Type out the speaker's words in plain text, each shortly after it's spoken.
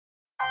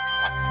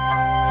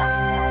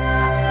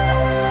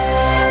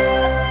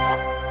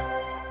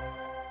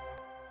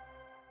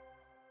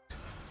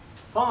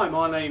Hi,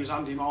 my name's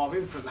Andy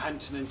Marvin from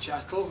Henton and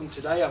Chettle, and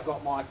today I've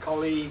got my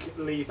colleague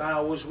Leigh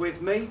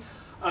with me.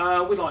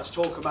 We'd like to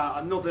talk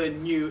about another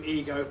new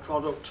Ego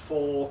product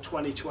for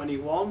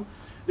 2021.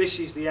 This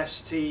is the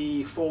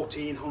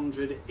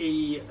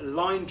ST1400E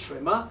line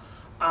trimmer,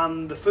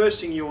 and the first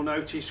thing you'll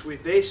notice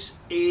with this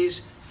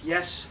is,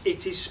 yes,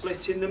 it is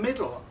split in the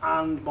middle,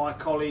 and my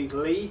colleague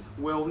Leigh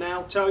will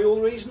now tell you all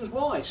the reasons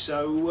why.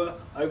 So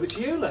over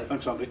to you, Leigh.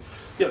 Thanks, Andy.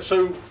 Yeah,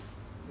 so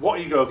what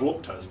Ego have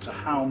looked at as to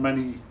how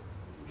many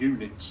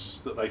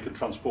units that they can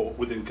transport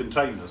within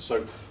containers.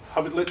 So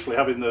literally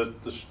having the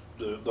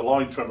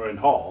line trimmer in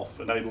half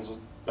enables us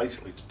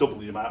basically to double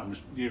the amount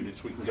of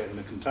units we can get in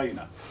a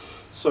container.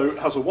 So it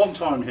has a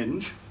one-time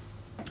hinge.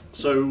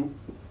 So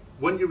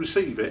when you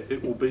receive it,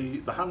 it will be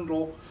the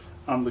handle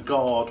and the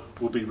guard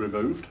will be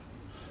removed.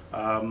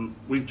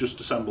 We've just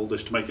assembled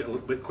this to make it a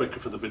little bit quicker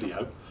for the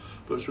video.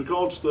 But as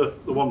regards the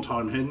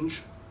one-time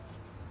hinge,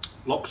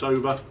 locks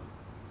over.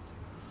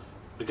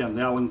 Again,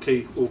 the Allen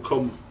key will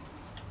come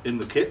in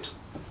the kit.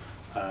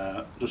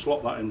 Just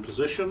lock that in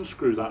position,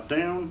 screw that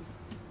down,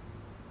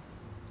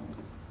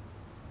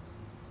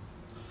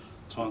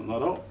 tighten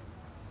that up,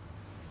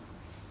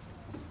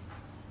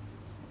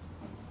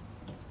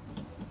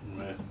 and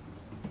we're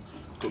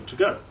good to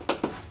go.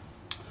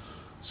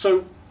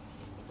 So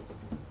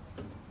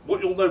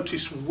what you'll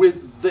notice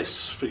with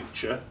this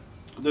feature,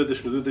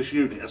 this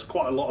unit, has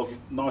quite a lot of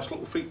nice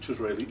little features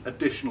really,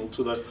 additional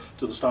to the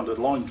standard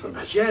line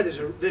trimmers. Yeah,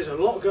 there's a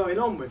lot going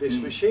on with this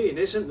machine,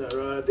 isn't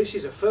there? This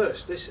is a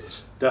first, this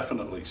is.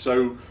 Definitely.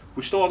 So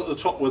we start at the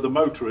top where the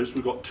motor is.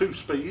 We've got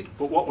 2-speed,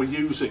 but what we're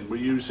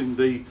using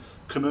the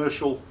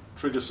commercial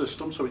trigger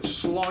system, so it's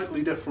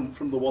slightly different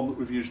from the one that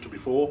we've used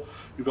before.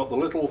 You've got the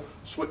little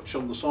switch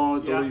on the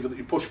side, the lever that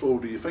you push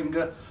forward with your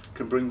finger,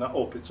 can bring that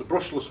up. It's a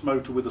brushless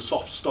motor with a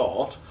soft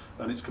start,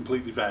 and it's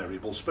completely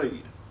variable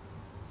speed.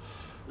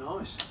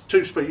 Nice.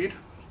 2-speed,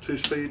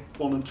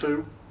 1 and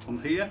 2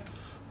 on here.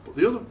 But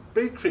the other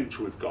big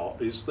feature we've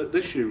got is that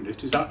this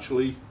unit is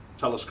actually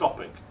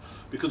telescopic.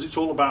 Because it's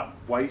all about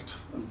weight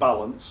and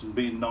balance and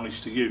being nice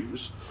to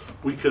use,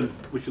 we can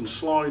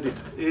slide it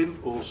in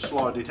or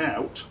slide it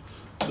out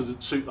to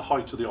suit the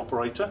height of the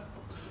operator.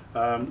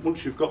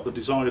 Once you've got the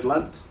desired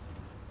length,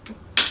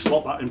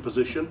 lock that in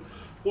position.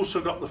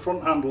 Also got the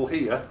front handle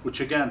here,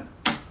 which again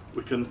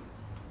we can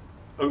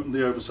open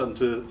the over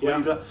centre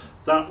lever.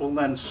 That will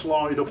then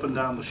slide up and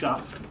down the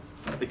shaft,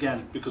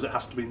 again because it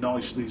has to be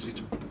nice and easy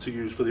to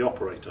use for the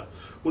operator.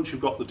 Once you've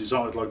got the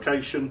desired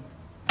location,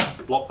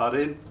 lock that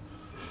in.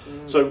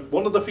 So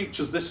one of the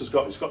features this has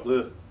got, it's got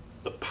the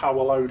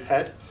power load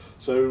head.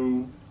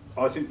 So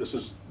I think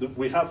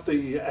we have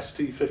the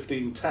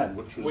ST1500,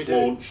 which was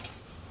launched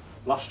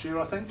last year,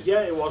 I think.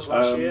 Yeah, it was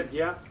last year,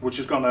 yeah. Which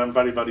has gone down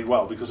very, very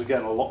well, because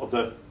again, a lot of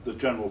the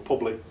general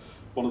public,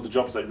 one of the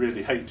jobs they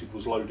really hated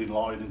was loading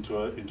line into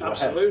a head.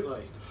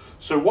 Absolutely.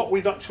 So what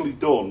we've actually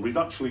done, we've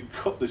actually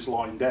cut this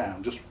line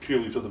down just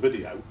purely for the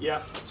video.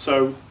 Yeah.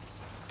 So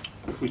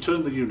if we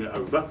turn the unit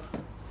over,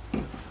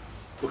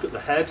 look at the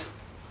head.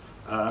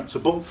 It's a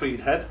bump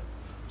feed head.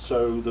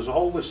 So there's a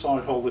hole this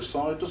side,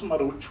 doesn't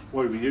matter which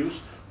way we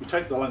use. We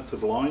take the length of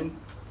the line,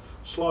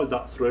 slide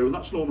that through, and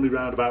that's normally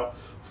around about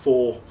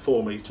 4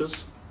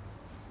 metres.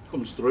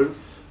 Comes through.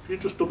 If you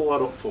just double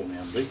that up for me,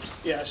 Andy.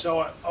 Yeah,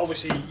 so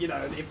obviously, you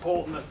know,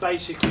 important that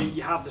basically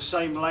you have the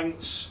same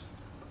lengths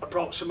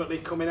approximately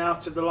coming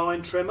out of the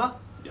line trimmer.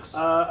 Yes.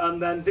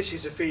 And then this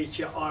is a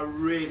feature I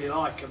really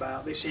like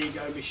about this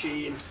Ego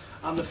machine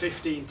and the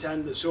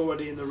 1510 that's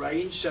already in the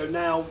range. So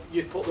now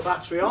you put the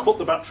battery on. Put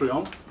the battery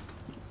on.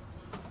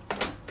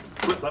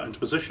 Flip that into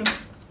position.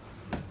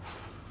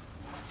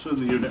 Turn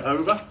the unit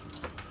over.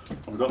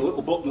 And we've got a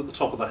little button at the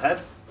top of the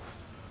head.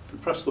 We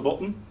press the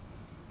button.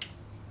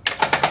 And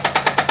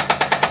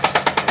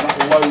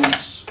that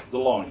loads the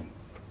line.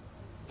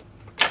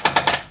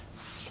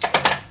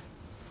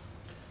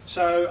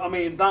 So, I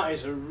mean, that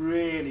is a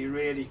really,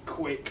 really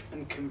quick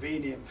and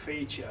convenient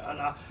feature,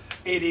 and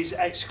it is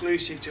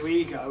exclusive to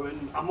Ego,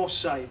 and I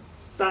must say,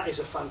 that is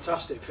a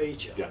fantastic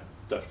feature. Yeah,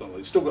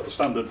 definitely. It's still got the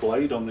standard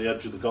blade on the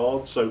edge of the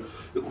guard, so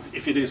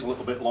if it is a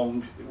little bit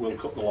long, it will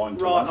cut the line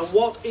to Right, length. and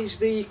what is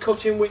the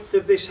cutting width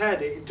of this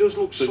head? It does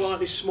look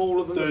slightly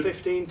smaller than the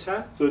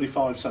 1510.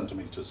 35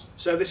 centimetres.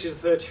 So this is a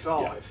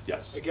 35? Yeah,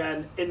 yes.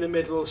 Again, in the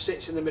middle,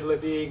 sits in the middle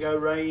of the Ego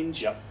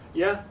range. Yeah.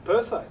 Yeah,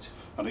 perfect.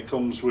 And it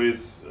comes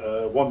with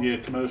 1-year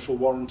commercial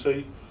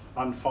warranty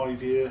and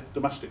 5-year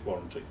domestic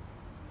warranty,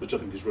 which I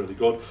think is really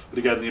good. But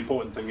again, the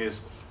important thing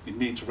is you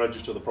need to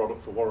register the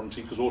product for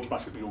warranty, because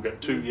automatically you'll get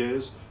 2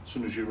 years. As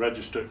soon as you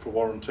register it for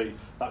warranty,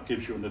 that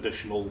gives you an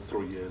additional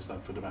 3 years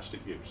then for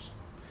domestic use.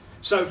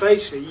 So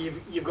basically,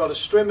 you've got a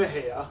strimmer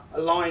here, a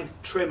line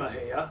trimmer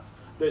here,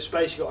 that's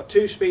basically got a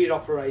 2-speed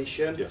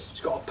operation. Yes.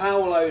 It's got a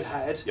power load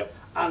head. Yep.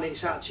 And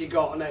it's actually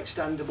got an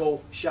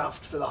extendable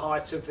shaft for the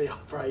height of the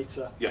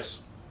operator. Yes,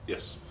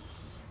 yes.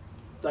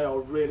 They are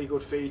really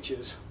good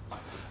features.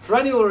 For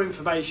any other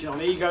information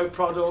on Ego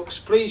products,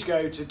 please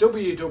go to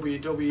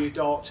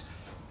www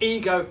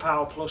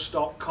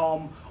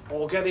egopowerplus.com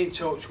or get in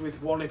touch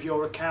with one of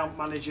your account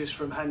managers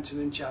from Henton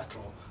and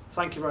Chettle.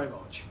 Thank you very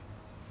much.